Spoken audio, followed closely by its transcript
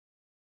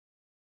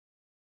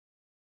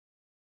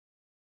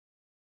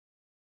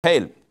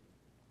Hail.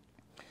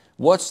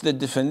 What's the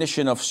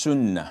definition of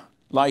sunnah?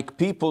 Like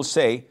people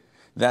say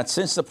that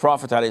since the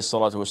Prophet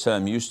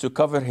ﷺ used to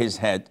cover his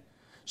head,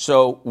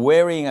 so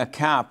wearing a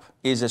cap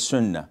is a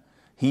sunnah.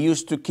 He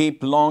used to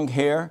keep long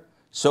hair,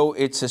 so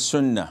it's a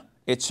sunnah,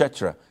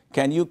 etc.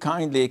 Can you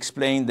kindly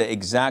explain the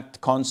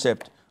exact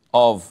concept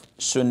of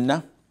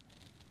sunnah?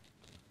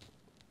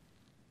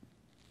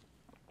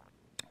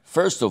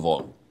 First of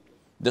all,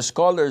 the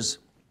scholars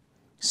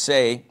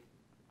say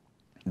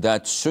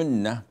that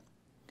sunnah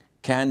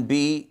can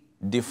be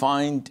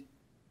defined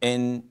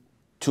in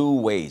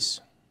two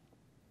ways.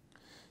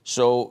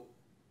 So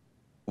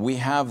we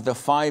have the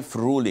 5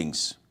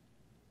 rulings,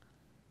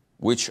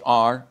 which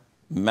are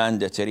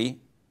mandatory,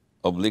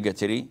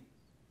 obligatory,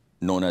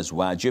 known as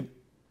wajib.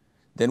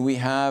 Then we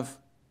have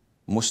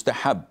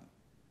mustahab,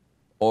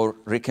 or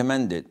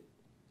recommended,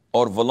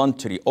 or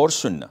voluntary, or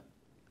sunnah.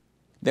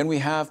 Then we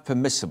have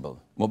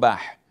permissible, mubah.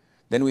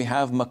 Then we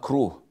have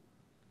makruh,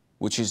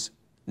 which is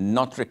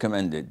not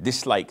recommended,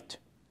 disliked.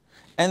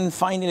 And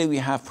finally we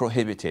have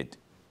prohibited,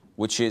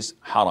 which is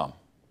haram.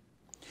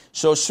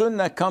 So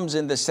sunnah comes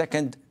in the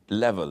second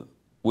level,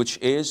 which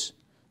is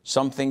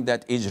something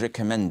that is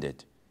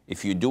recommended.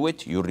 If you do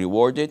it, you're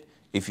rewarded.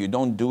 If you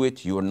don't do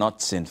it, you're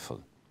not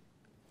sinful.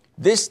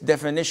 This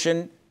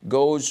definition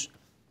goes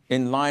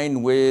in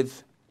line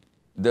with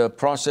the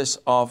process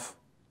of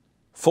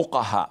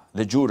fuqaha,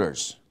 the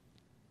jurors.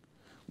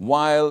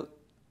 While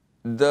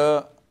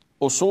the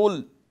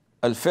usul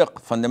al-fiqh,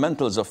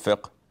 fundamentals of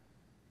fiqh,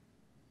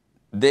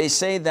 they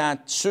say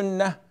that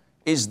sunnah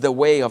is the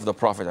way of the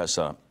Prophet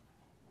ﷺ.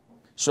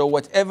 So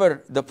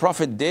whatever the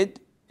Prophet did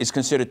is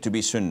considered to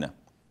be sunnah.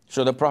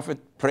 So the Prophet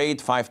prayed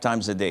 5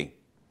 times a day.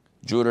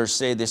 Jurors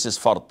say this is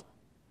fard.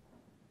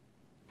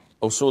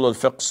 Usul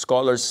al-fiqh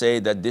scholars say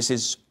that this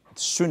is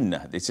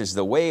sunnah. This is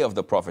the way of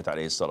the Prophet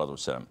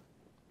ﷺ.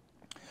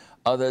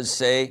 Others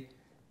say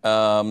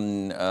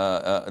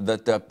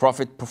that the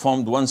Prophet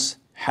performed once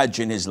hajj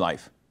in his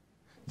life.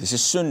 This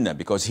is sunnah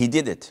because he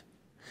did it.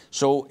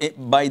 So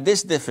by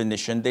this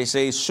definition, they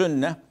say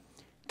sunnah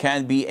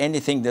can be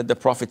anything that the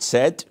Prophet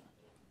said,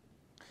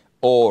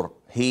 or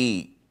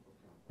he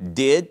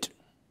did,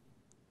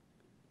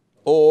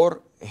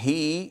 or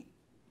he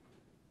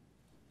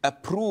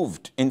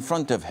approved in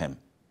front of him,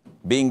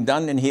 being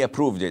done and he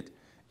approved it.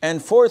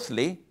 And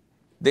fourthly,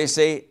 they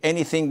say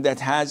anything that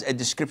has a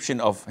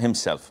description of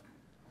himself.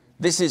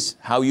 This is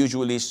how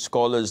usually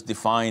scholars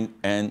define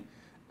and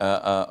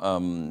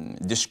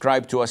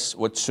describe to us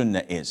what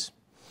sunnah is.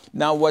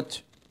 Now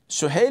what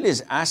Suhail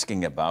is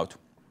asking about,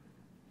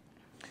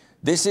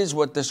 this is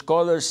what the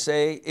scholars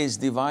say is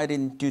divided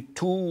into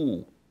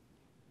 2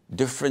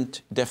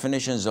 different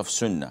definitions of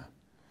sunnah.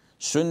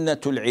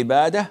 Sunnatul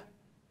ibadah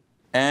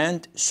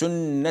and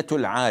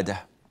sunnatul adah.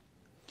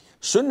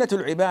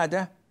 Sunnatul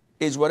ibadah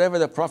is whatever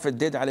the Prophet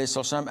did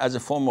ﷺ as a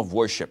form of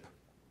worship.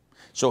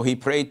 So he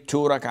prayed 2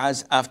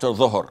 rak'ahs after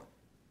dhuhr.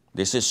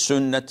 This is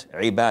sunnat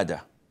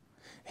ibadah.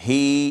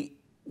 He,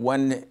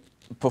 when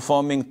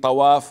performing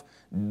tawaf,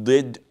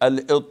 did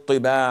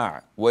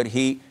al-ittiba', where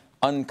he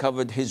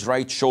uncovered his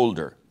right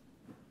shoulder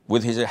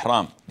with his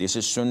ihram. This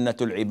is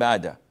sunnatul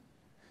ibadah.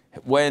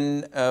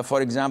 When,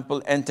 for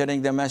example,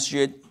 entering the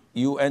masjid,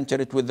 you enter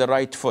it with the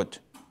right foot.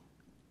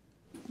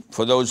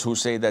 For those who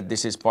say that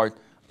this is part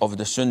of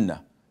the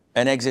sunnah,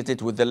 and exit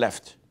it with the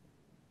left.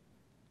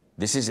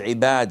 This is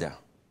ibadah.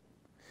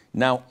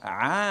 Now,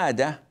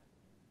 aada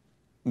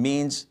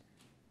means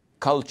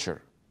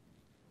culture,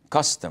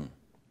 custom,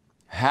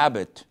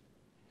 habit.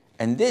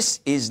 And this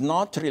is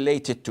not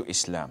related to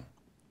Islam.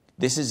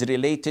 This is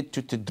related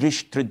to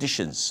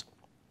traditions.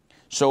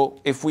 So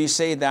if we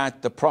say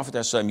that the Prophet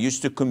ﷺ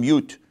used to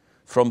commute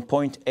from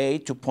point A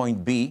to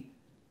point B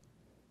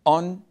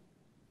on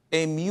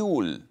a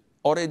mule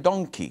or a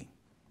donkey,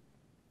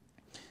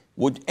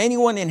 would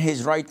anyone in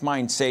his right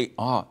mind say,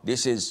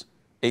 this is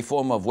a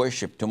form of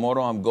worship.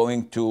 Tomorrow I'm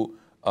going to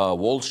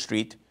Wall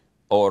Street,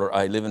 or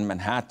I live in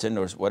Manhattan,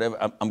 or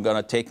whatever. I'm going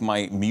to take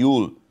my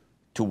mule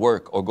to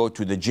work or go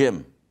to the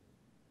gym.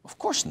 Of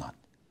course not.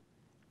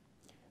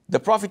 The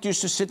Prophet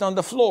used to sit on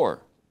the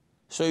floor.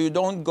 So you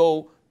don't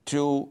go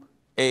to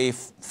a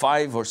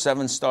 5 or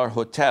 7-star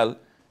hotel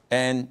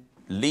and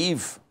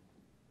leave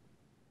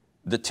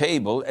the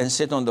table and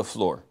sit on the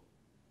floor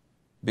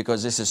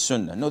because this is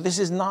sunnah. No, this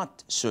is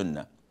not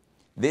sunnah.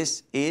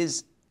 This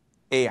is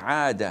a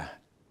aada,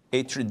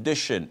 a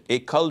tradition, a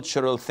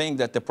cultural thing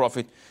that the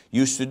Prophet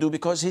used to do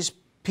because his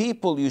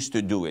people used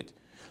to do it.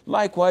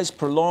 Likewise,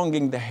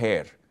 prolonging the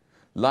hair.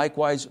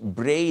 Likewise,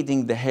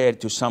 braiding the hair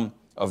to some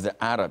of the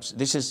Arabs.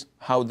 This is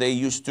how they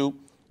used to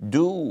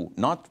do,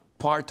 not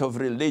part of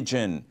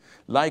religion.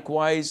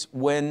 Likewise,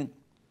 when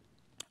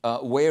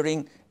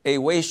wearing a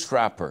waist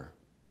wrapper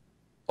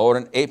or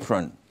an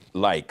apron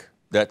like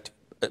that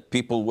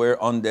people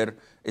wear on their,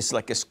 it's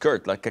like a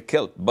skirt, like a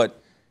kilt,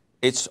 but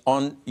it's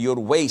on your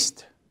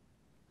waist.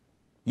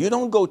 You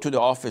don't go to the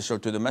office or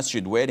to the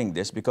masjid wearing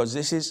this because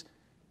this is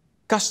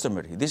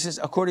customary. This is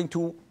according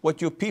to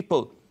what your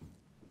people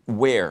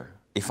wear.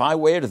 If I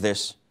wear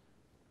this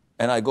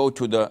and I go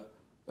to the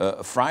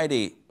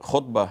Friday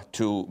khutbah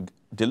to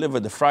deliver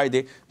the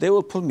Friday, they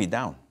will pull me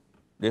down.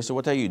 They say,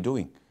 what are you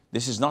doing?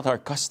 This is not our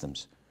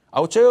customs. I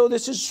would say, oh,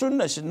 this is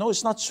Sunnah. I said, no,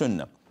 it's not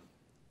Sunnah.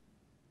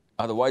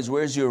 Otherwise,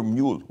 where's your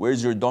mule?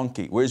 Where's your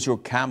donkey? Where's your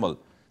camel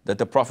that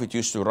the Prophet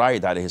used to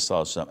ride, alayhi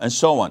salatu, and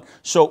so on.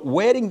 So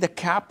wearing the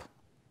cap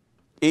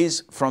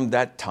is from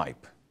that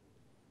type.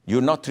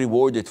 You're not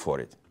rewarded for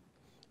it.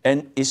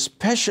 And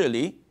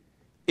especially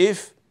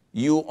if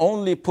you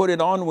only put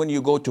it on when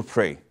you go to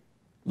pray,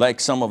 like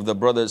some of the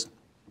brothers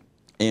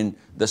in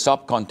the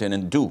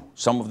subcontinent do.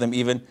 Some of them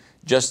even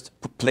just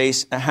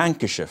place a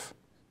handkerchief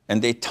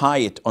and they tie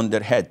it on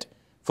their head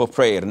for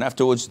prayer. And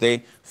afterwards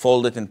they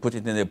fold it and put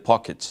it in their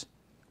pockets.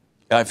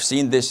 I've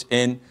seen this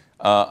in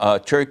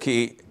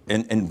Turkey,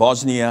 in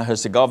Bosnia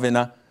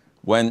Herzegovina,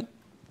 when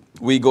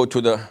we go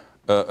to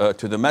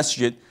the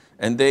masjid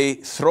and they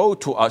throw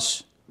to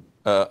us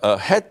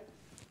head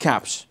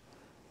caps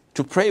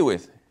to pray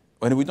with,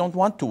 when we don't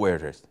want to wear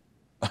it.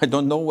 I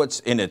don't know what's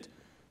in it,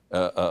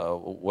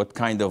 what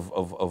kind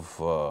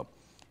of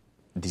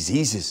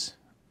diseases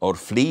or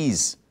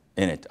fleas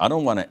in it. I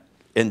don't want to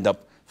end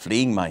up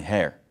fleeing my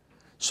hair.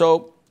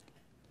 So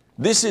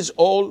this is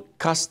all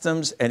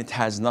customs and it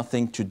has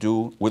nothing to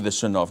do with the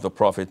Sunnah of the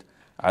Prophet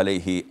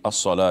alayhi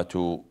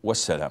as-salatu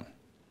was-salam.